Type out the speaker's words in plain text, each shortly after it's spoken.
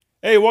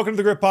Hey, welcome to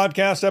the Grit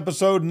Podcast,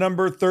 episode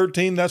number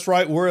 13. That's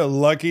right, we're at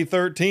Lucky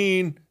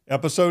 13.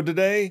 Episode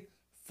today,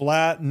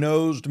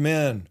 Flat-Nosed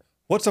Men.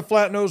 What's a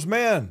flat-nosed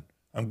man?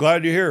 I'm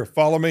glad you're here.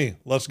 Follow me.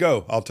 Let's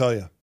go. I'll tell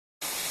you.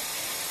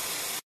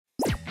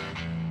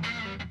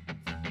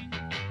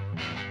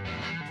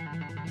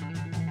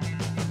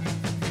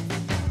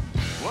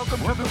 Welcome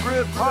to the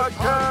Grit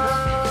Podcast.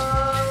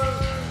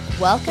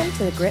 Welcome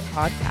to the Grit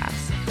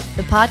Podcast,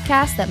 the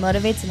podcast that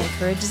motivates and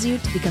encourages you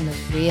to become the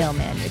real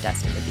man you're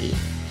destined to be.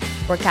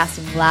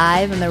 Broadcasting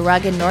live in the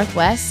rugged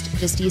Northwest,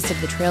 just east of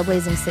the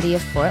trailblazing city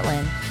of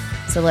Portland.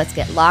 So let's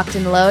get locked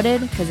and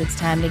loaded, because it's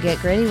time to get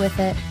gritty with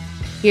it.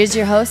 Here's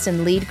your host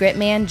and lead grit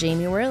man,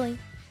 Jamie Worley.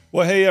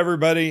 Well, hey,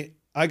 everybody.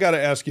 I got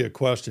to ask you a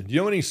question. Do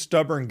you know any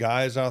stubborn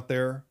guys out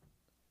there?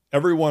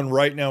 Everyone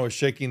right now is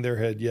shaking their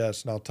head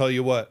yes. And I'll tell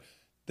you what,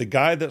 the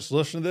guy that's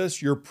listening to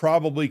this, you're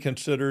probably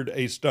considered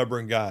a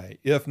stubborn guy.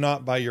 If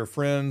not by your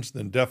friends,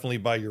 then definitely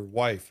by your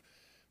wife.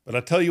 But I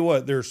tell you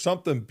what, there's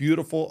something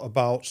beautiful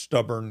about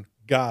stubborn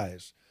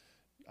guys.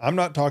 I'm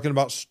not talking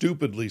about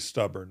stupidly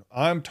stubborn.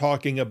 I'm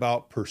talking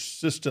about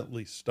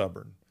persistently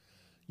stubborn.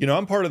 You know,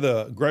 I'm part of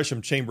the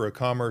Gresham Chamber of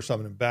Commerce.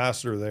 I'm an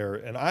ambassador there,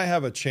 and I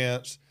have a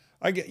chance.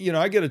 I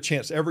get a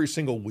chance every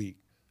single week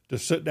to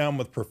sit down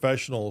with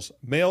professionals,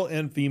 male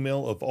and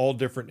female, of all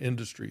different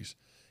industries.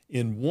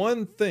 In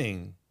one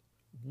thing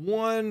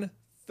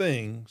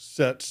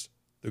sets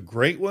the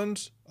great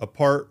ones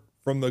apart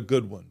from the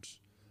good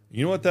ones.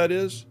 You know what that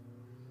is?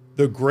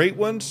 The great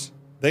ones,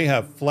 they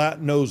have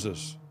flat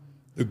noses.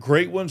 The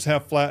great ones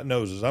have flat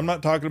noses. I'm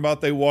not talking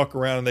about they walk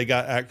around and they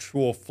got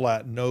actual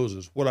flat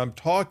noses. What I'm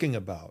talking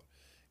about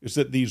is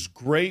that these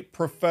great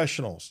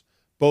professionals,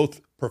 both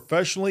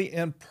professionally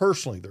and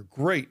personally, they're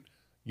great.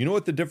 You know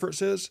what the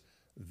difference is?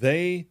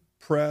 They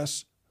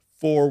press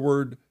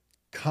forward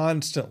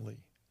constantly.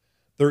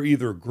 They're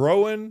either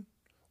growing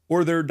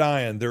or they're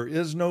dying. There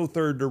is no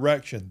third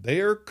direction.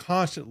 They are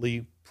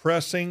constantly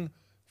pressing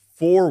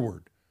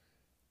forward.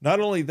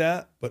 Not only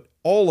that, but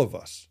all of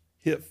us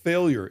hit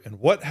failure. And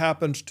what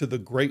happens to the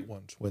great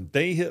ones? When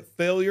they hit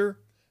failure,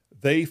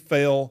 they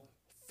fail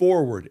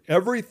forward.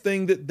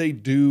 Everything that they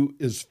do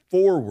is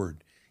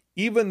forward.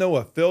 Even though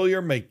a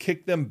failure may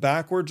kick them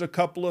backwards a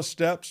couple of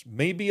steps,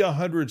 maybe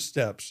 100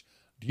 steps.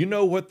 Do you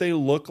know what they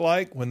look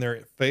like when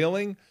they're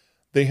failing?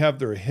 They have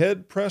their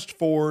head pressed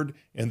forward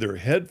and their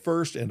head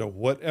first into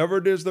whatever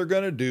it is they're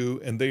going to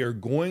do, and they are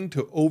going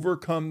to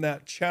overcome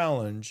that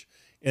challenge.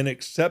 And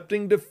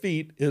accepting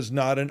defeat is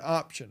not an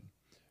option.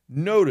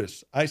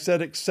 Notice, I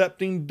said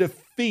accepting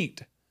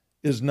defeat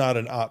is not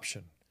an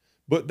option,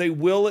 but they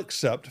will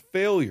accept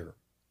failure.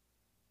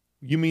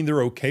 You mean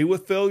they're okay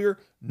with failure?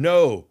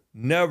 No,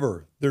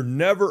 never. They're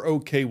never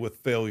okay with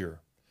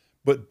failure.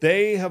 But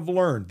they have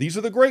learned. These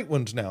are the great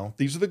ones now.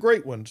 These are the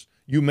great ones.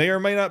 You may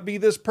or may not be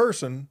this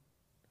person.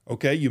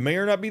 Okay, you may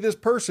or not be this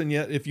person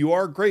yet. If you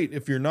are, great.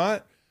 If you're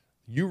not,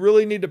 you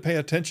really need to pay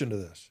attention to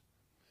this.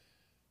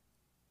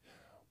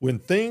 When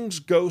things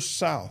go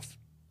south,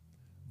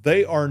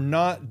 they are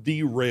not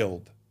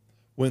derailed.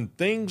 When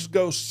things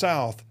go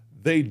south,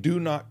 they do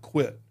not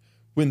quit.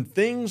 When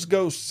things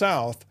go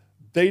south,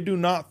 they do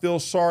not feel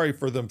sorry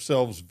for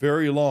themselves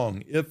very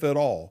long, if at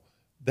all.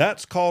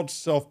 That's called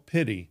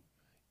self-pity.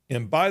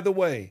 And by the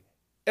way,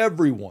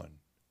 everyone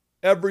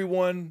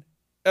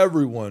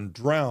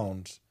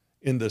drowns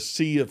in the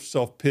sea of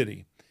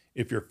self-pity.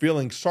 If you're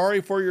feeling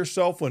sorry for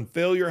yourself when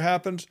failure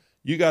happens,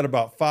 you got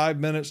about 5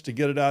 minutes to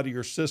get it out of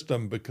your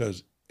system,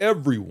 because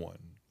everyone,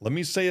 let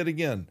me say it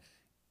again,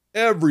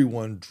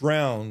 everyone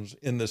drowns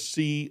in the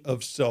sea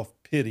of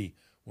self-pity.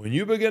 When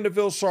you begin to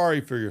feel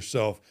sorry for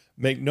yourself,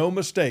 make no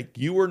mistake,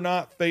 you are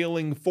not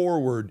failing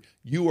forward,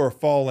 you are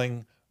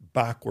falling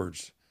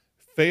backwards.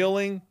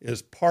 Failing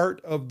is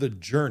part of the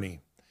journey.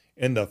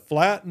 And the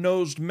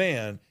flat-nosed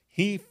man,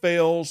 he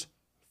fails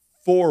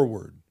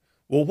forward.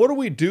 Well, what do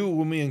we do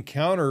when we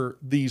encounter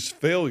these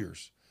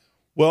failures?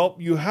 Well,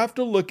 you have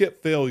to look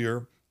at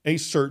failure a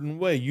certain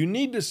way. You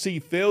need to see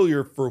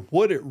failure for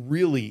what it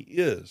really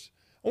is.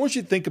 I want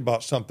you to think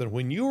about something.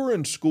 When you were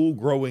in school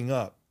growing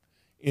up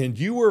and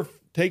you were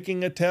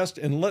taking a test,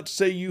 and let's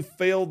say you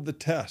failed the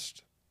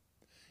test,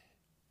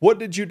 what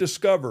did you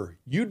discover?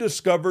 You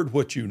discovered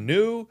what you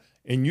knew,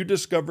 and you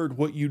discovered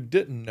what you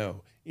didn't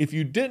know. If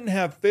you didn't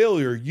have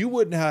failure, you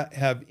wouldn't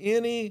have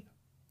any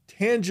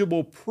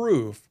tangible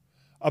proof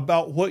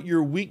about what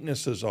your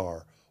weaknesses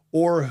are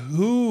or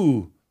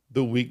who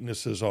the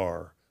weaknesses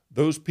are.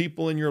 Those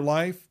people in your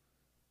life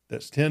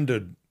that tend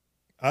to,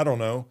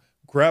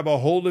 grab a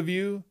hold of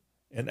you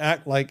and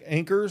act like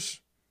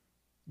anchors,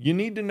 you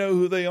need to know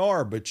who they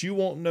are, but you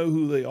won't know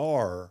who they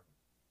are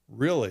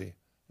really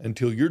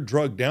until you're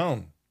drugged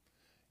down.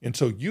 And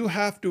so you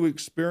have to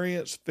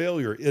experience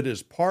failure. It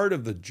is part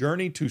of the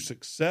journey to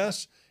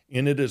success,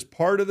 and it is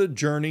part of the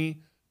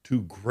journey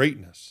to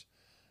greatness.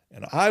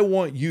 And I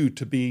want you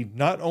to be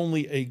not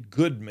only a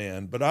good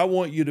man, but I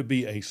want you to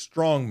be a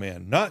strong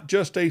man. Not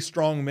just a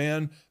strong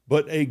man,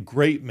 but a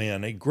great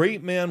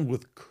man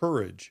with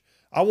courage.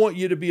 I want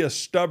you to be a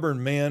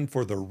stubborn man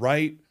for the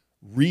right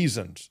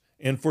reasons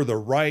and for the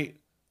right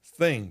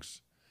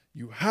things.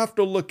 You have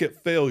to look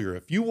at failure.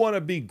 If you want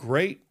to be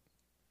great,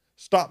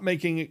 stop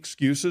making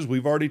excuses.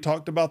 We've already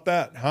talked about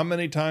that how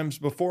many times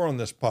before on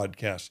this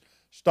podcast.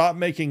 Stop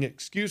making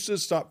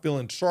excuses. Stop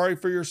feeling sorry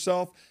for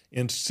yourself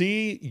and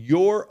see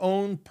your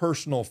own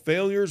personal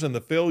failures and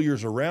the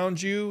failures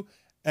around you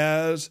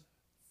as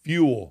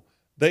fuel.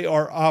 They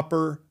are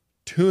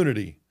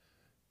opportunity.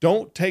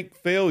 Don't take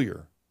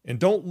failure and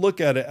don't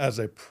look at it as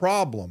a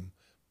problem,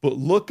 but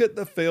look at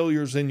the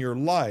failures in your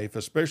life,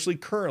 especially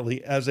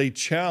currently, as a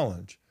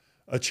challenge.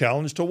 A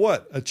challenge to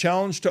what? A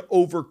challenge to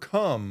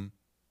overcome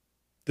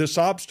this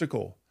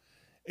obstacle.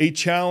 A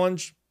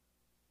challenge,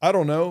 I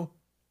don't know,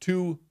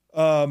 to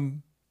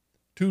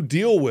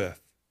deal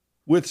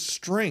with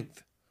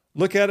strength.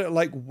 Look at it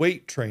like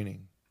weight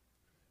training.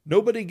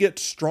 Nobody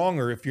gets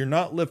stronger if you're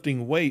not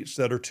lifting weights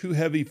that are too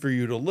heavy for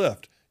you to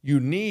lift. You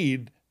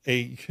need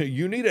a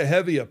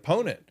heavy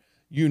opponent.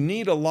 You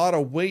need a lot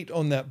of weight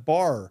on that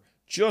bar,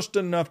 just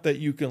enough that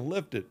you can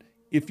lift it.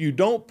 If you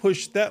don't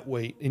push that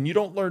weight and you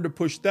don't learn to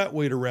push that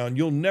weight around,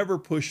 you'll never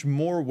push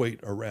more weight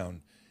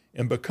around.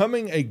 And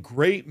becoming a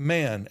great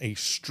man, a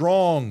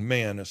strong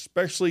man,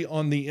 especially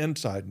on the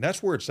inside, and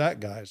that's where it's at,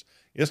 guys.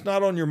 It's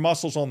not on your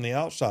muscles on the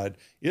outside.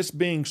 It's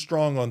being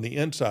strong on the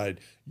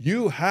inside.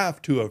 You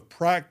have to have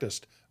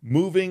practiced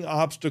moving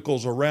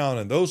obstacles around.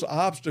 And those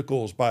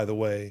obstacles, by the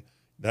way,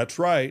 that's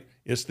right,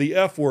 it's the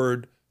F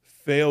word,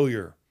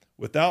 failure.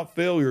 Without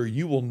failure,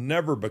 you will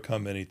never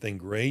become anything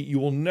great. You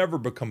will never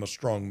become a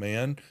strong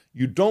man.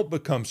 You don't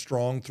become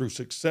strong through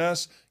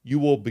success. You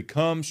will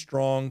become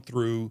strong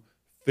through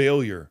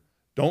failure.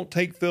 Don't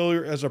take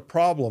failure as a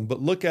problem,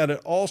 but look at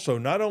it also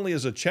not only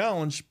as a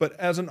challenge, but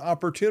as an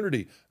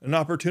opportunity. An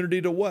opportunity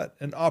to what?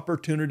 An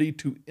opportunity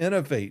to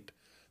innovate.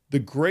 The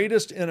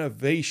greatest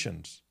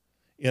innovations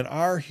in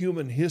our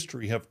human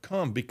history have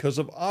come because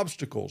of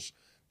obstacles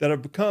that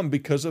have come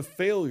because of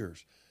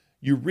failures.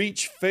 You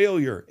reach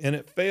failure and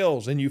it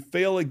fails, and you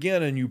fail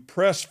again, and you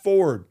press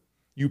forward.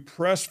 You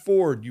press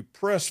forward. You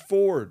press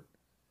forward,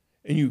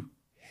 and you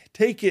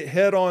take it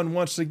head on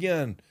once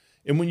again.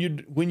 And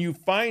when you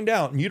find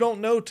out, and you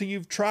don't know till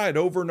you've tried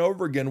over and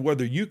over again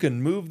whether you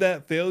can move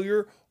that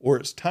failure or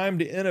it's time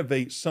to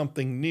innovate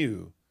something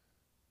new,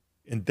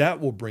 and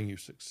that will bring you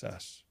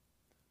success.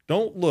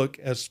 Don't look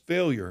as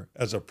failure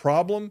as a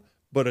problem,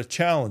 but a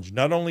challenge.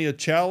 Not only a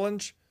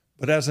challenge,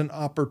 but as an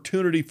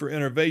opportunity for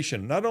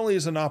innovation. Not only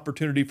as an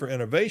opportunity for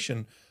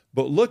innovation,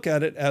 but look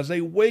at it as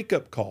a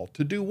wake-up call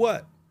to do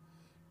what?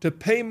 To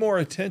pay more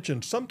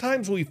attention.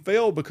 Sometimes we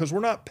fail because we're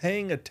not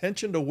paying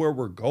attention to where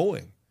we're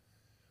going.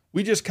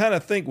 We just kind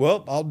of think,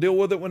 well, I'll deal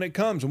with it when it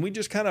comes, and we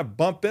just kind of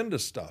bump into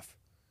stuff.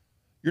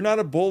 You're not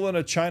a bull in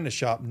a china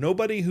shop.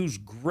 Nobody who's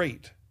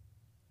great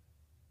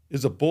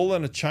is a bull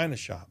in a china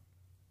shop.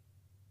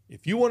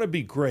 If you want to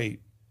be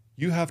great,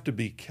 you have to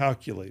be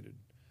calculated.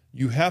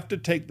 You have to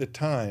take the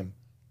time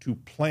to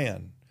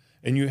plan,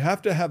 and you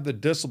have to have the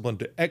discipline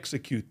to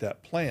execute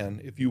that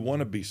plan if you want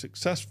to be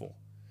successful.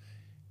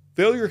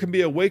 Failure can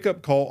be a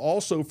wake-up call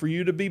also for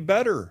you to be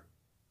better.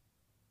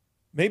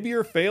 Maybe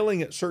you're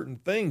failing at certain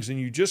things and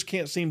you just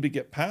can't seem to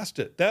get past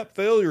it. That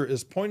failure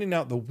is pointing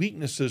out the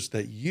weaknesses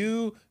that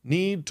you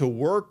need to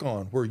work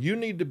on, where you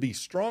need to be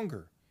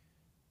stronger.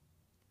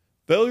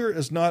 Failure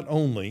is not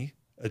only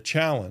a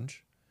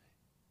challenge,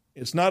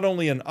 it's not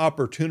only an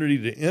opportunity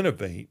to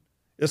innovate,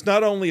 it's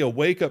not only a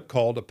wake-up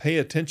call to pay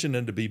attention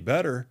and to be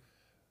better,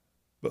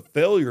 but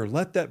failure,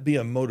 let that be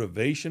a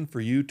motivation for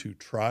you to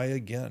try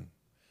again.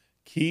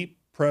 Keep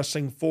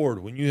pressing forward.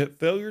 When you hit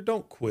failure,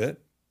 don't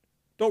quit.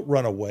 Don't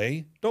run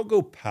away. Don't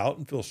go pout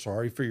and feel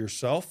sorry for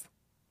yourself.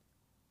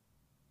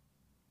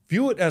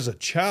 View it as a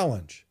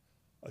challenge.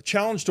 A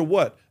challenge to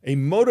what? A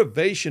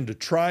motivation to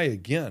try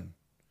again.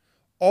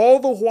 All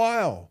the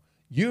while,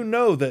 you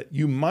know that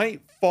you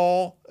might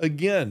fall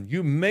again.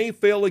 You may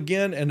fail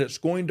again, and it's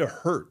going to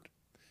hurt.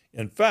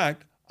 In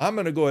fact, I'm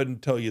going to go ahead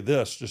and tell you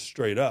this just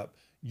straight up.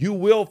 You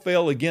will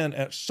fail again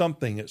at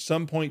something at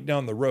some point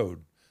down the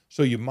road.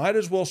 So you might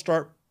as well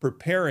start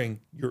preparing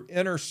your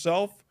inner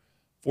self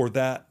for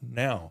that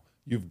now.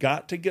 You've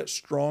got to get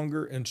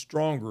stronger and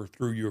stronger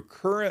through your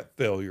current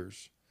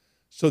failures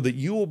so that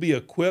you will be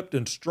equipped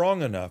and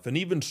strong enough and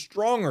even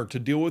stronger to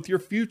deal with your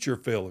future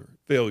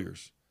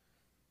failures.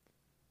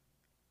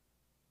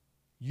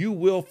 You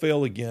will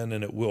fail again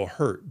and it will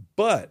hurt.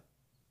 But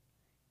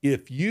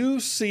if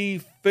you see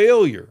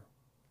failure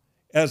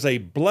as a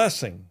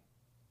blessing,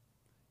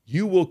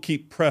 you will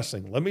keep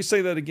pressing. Let me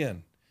say that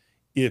again.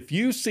 If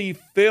you see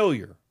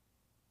failure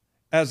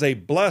as a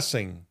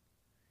blessing,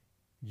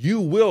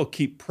 you will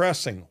keep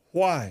pressing.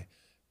 Why?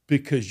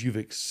 Because you've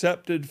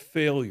accepted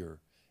failure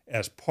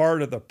as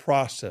part of the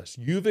process.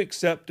 You've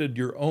accepted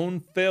your own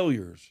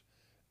failures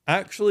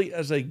actually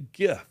as a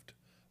gift,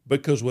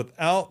 because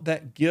without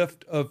that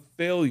gift of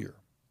failure,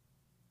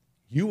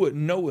 you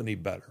wouldn't know any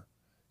better.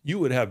 You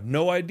would have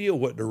no idea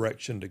what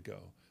direction to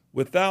go.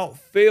 Without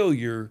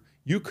failure,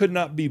 you could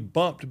not be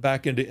bumped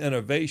back into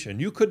innovation.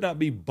 You could not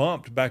be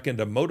bumped back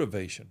into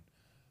motivation.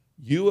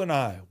 You and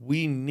I,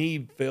 we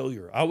need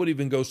failure. I would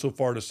even go so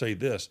far to say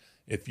this: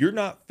 If you're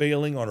not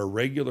failing on a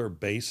regular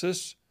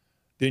basis,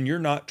 then you're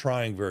not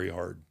trying very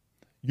hard.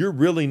 You're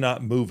really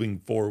not moving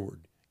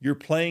forward. You're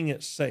playing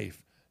it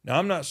safe. Now,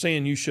 I'm not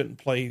saying you shouldn't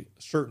play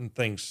certain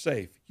things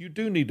safe. You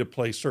do need to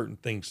play certain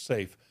things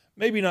safe.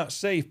 Maybe not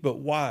safe, but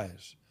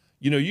wise.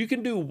 You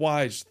can do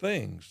wise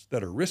things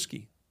that are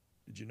risky.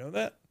 Did you know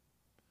that?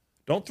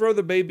 Don't throw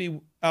the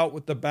baby out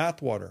with the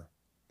bathwater.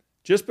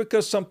 Just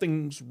because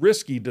something's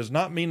risky does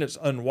not mean it's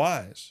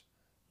unwise.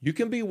 You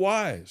can be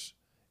wise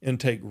and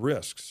take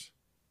risks.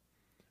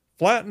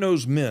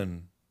 Flat-nosed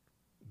men,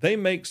 they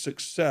make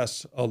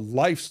success a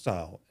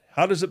lifestyle.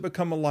 How does it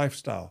become a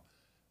lifestyle?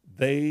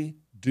 They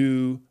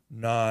do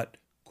not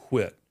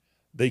quit.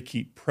 They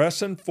keep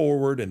pressing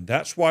forward, and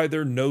that's why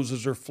their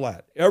noses are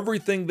flat.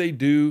 Everything they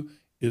do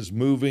is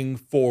moving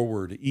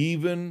forward,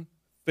 even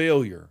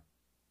failure.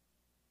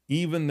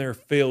 Even their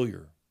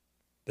failure,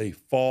 they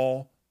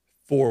fall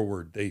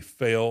forward. They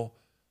fail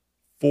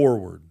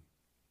forward.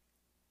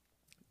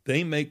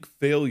 They make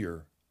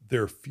failure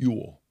their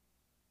fuel.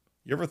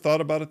 You ever thought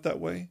about it that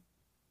way?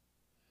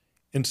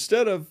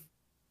 Instead of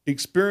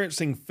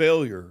experiencing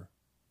failure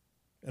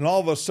and all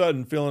of a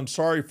sudden feeling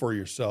sorry for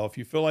yourself,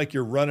 you feel like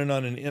you're running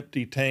on an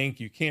empty tank,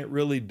 you can't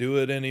really do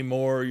it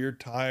anymore, you're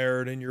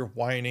tired and you're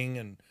whining,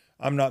 and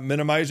I'm not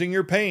minimizing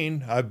your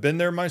pain. I've been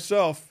there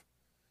myself.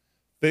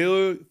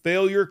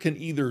 Failure can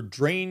either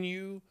drain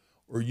you,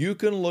 or you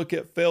can look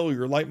at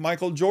failure like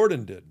Michael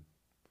Jordan did,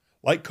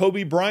 like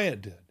Kobe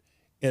Bryant did,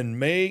 and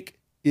make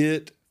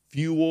it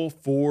fuel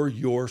for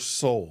your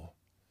soul.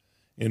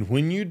 And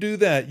when you do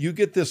that, you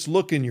get this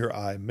look in your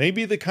eye,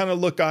 maybe the kind of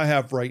look I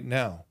have right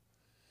now.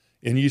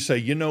 And you say,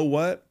 you know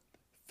what?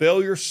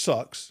 Failure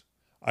sucks.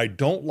 I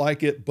don't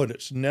like it, but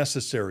it's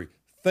necessary.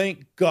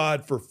 Thank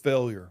God for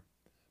failure,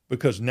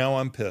 because now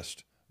I'm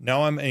pissed.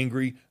 Now I'm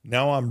angry.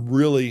 Now I'm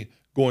really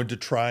going to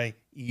try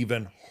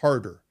even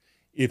harder.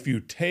 If you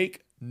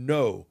take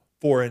no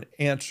for an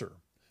answer,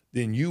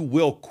 then you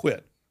will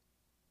quit.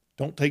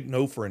 Don't take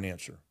no for an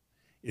answer.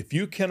 If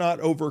you cannot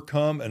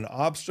overcome an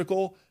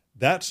obstacle,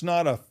 that's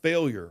not a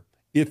failure.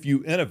 If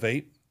you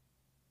innovate,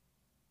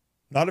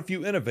 not if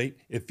you innovate,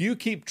 if you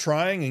keep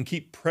trying and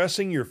keep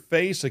pressing your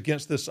face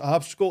against this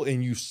obstacle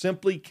and you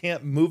simply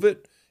can't move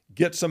it,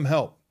 get some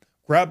help.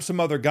 Grab some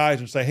other guys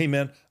and say, hey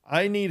man,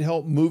 I need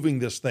help moving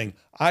this thing.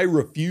 I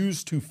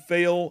refuse to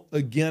fail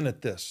again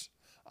at this.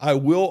 I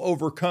will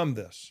overcome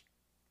this.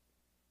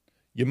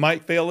 You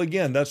might fail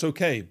again. That's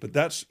okay, but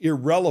that's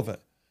irrelevant.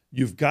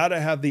 You've got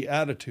to have the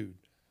attitude.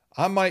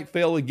 I might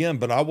fail again,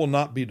 but I will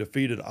not be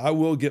defeated. I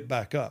will get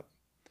back up.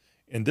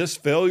 And this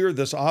failure,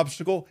 this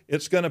obstacle,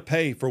 it's going to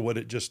pay for what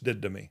it just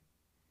did to me.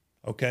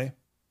 Okay?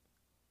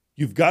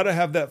 You've got to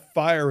have that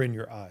fire in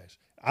your eyes.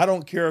 I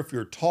don't care if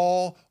you're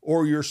tall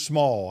or you're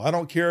small. I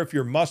don't care if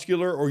you're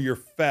muscular or you're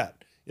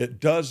fat. It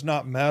does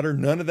not matter.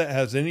 None of that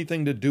has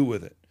anything to do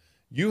with it.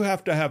 You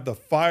have to have the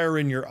fire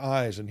in your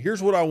eyes. And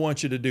here's what I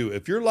want you to do.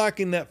 If you're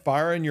lacking that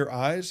fire in your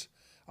eyes,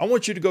 I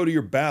want you to go to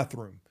your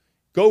bathroom.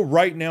 Go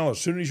right now as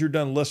soon as you're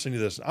done listening to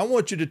this. I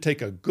want you to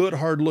take a good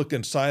hard look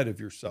inside of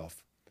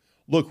yourself.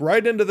 Look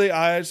right into the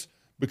eyes,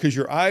 because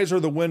your eyes are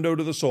the window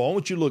to the soul. I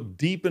want you to look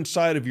deep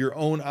inside of your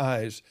own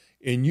eyes,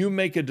 and you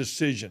make a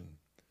decision.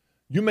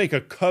 You make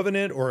a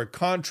covenant or a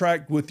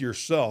contract with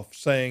yourself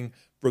saying,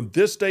 from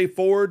this day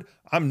forward,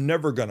 I'm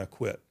never going to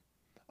quit.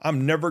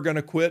 I'm never going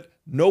to quit.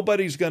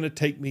 Nobody's going to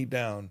take me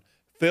down.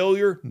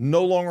 Failure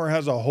no longer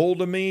has a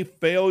hold of me.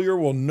 Failure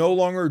will no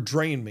longer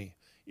drain me.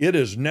 It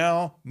is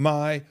now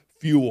my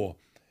fuel.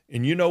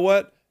 And you know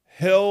what?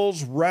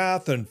 Hell's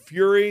wrath and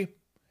fury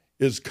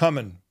is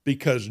coming,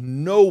 because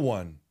no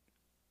one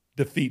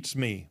defeats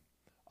me.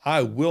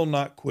 I will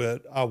not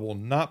quit. I will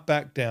not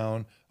back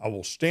down. I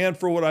will stand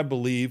for what I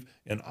believe,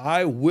 and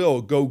I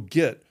will go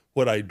get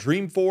what I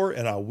dream for,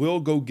 and I will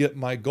go get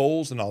my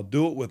goals, and I'll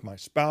do it with my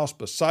spouse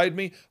beside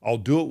me. I'll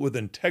do it with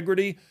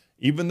integrity.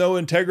 Even though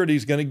integrity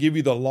is going to give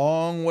you the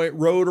long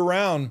road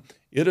around,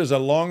 it is a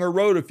longer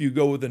road if you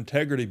go with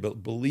integrity.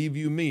 But believe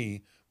you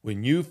me,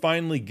 when you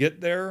finally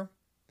get there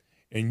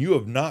and you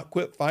have not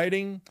quit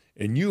fighting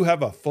and you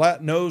have a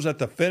flat nose at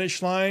the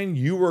finish line,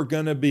 you are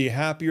going to be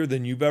happier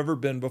than you've ever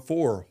been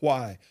before.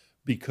 Why?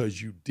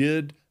 Because you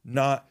did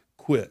not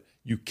quit.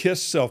 You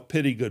kissed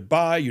self-pity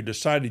goodbye. You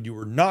decided you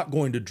were not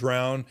going to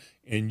drown,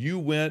 and you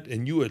went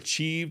and you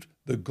achieved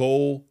the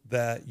goal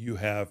that you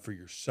have for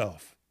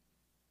yourself.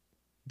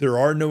 There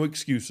are no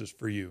excuses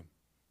for you.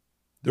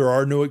 There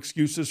are no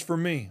excuses for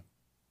me.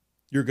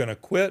 You're going to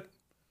quit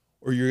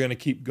or you're going to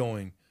keep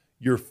going.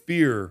 Your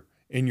fear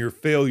and your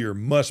failure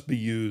must be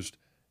used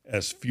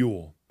as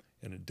fuel.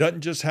 And it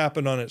doesn't just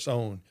happen on its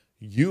own.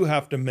 You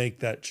have to make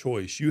that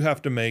choice. You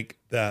have to make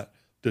that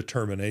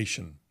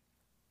determination.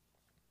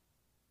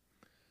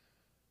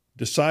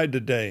 Decide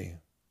today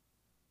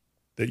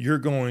that you're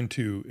going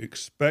to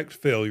expect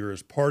failure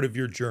as part of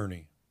your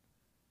journey,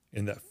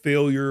 and that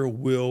failure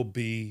will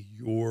be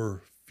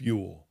your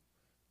fuel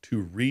to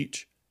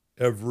reach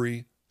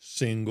every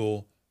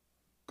single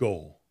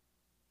goal.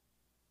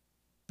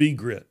 Be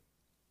grit.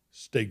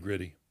 Stay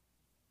gritty.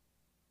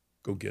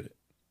 Go get it.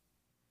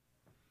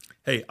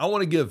 Hey, I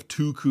want to give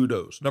 2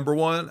 kudos. Number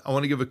one, I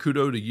want to give a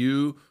kudo to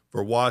you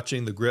for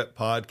watching the Grit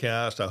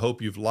podcast. I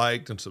hope you've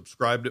liked and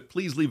subscribed it.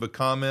 Please leave a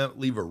comment,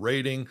 leave a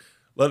rating.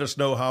 Let us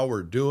know how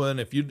we're doing.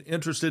 If you're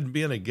interested in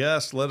being a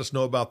guest, let us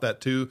know about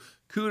that too.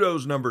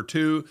 Kudos number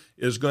 2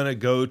 is going to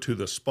go to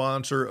the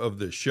sponsor of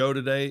this show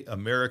today,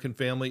 American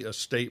Family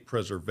Estate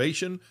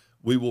Preservation.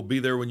 We will be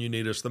there when you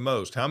need us the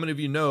most. How many of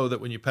you know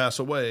that when you pass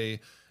away,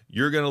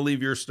 you're going to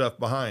leave your stuff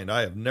behind?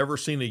 I have never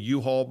seen a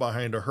U-Haul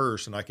behind a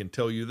hearse, and I can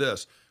tell you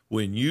this.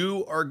 When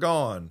you are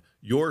gone,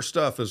 your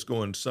stuff is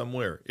going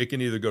somewhere. It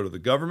can either go to the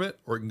government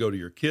or it can go to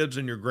your kids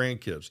and your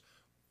grandkids.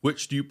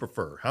 Which do you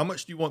prefer? How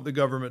much do you want the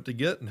government to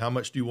get, and how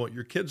much do you want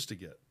your kids to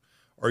get?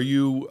 Are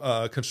you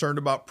concerned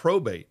about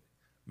probate?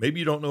 Maybe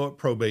you don't know what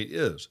probate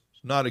is.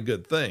 It's not a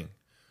good thing.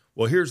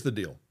 Well, here's the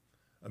deal.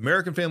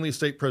 American Family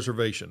Estate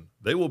Preservation,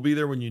 they will be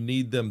there when you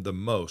need them the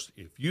most.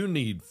 If you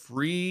need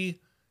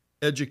free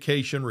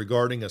education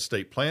regarding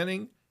estate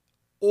planning,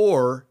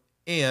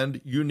 and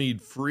you need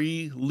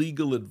free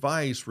legal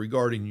advice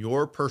regarding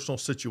your personal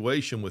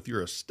situation with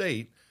your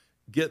estate,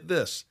 get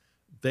this.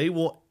 They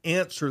will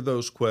answer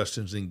those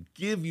questions and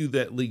give you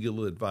that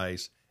legal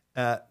advice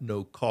at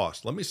no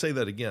cost. Let me say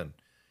that again.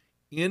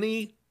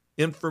 Any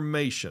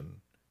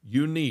information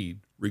you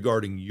need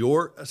regarding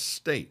your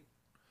estate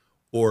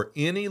or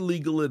any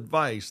legal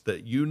advice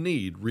that you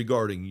need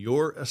regarding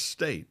your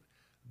estate,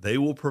 they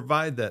will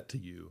provide that to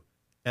you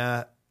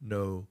at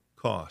no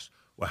cost.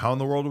 Well, how in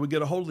the world do we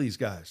get a hold of these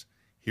guys?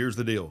 Here's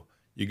the deal.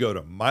 You go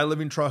to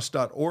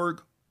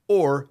mylivingtrust.org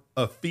or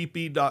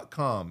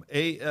afepi.com,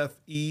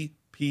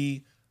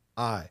 AFEPI.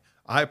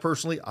 I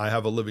personally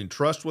have a living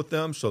trust with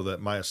them so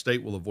that my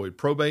estate will avoid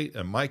probate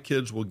and my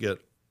kids will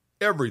get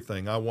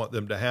everything I want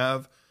them to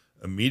have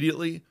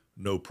immediately,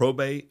 no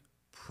probate,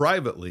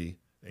 privately,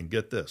 and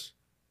get this,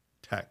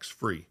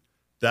 tax-free.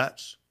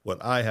 That's what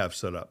I have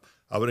set up.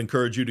 I would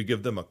encourage you to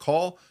give them a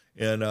call,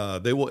 and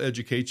they will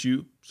educate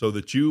you so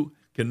that you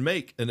can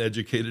make an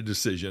educated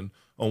decision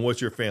on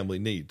what your family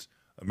needs.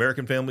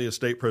 American Family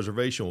Estate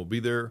Preservation will be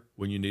there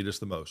when you need us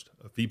the most.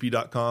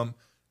 afepi.com.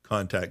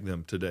 Contact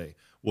them today.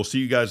 We'll see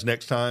you guys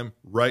next time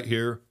right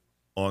here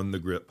on the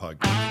Grit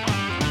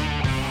Podcast.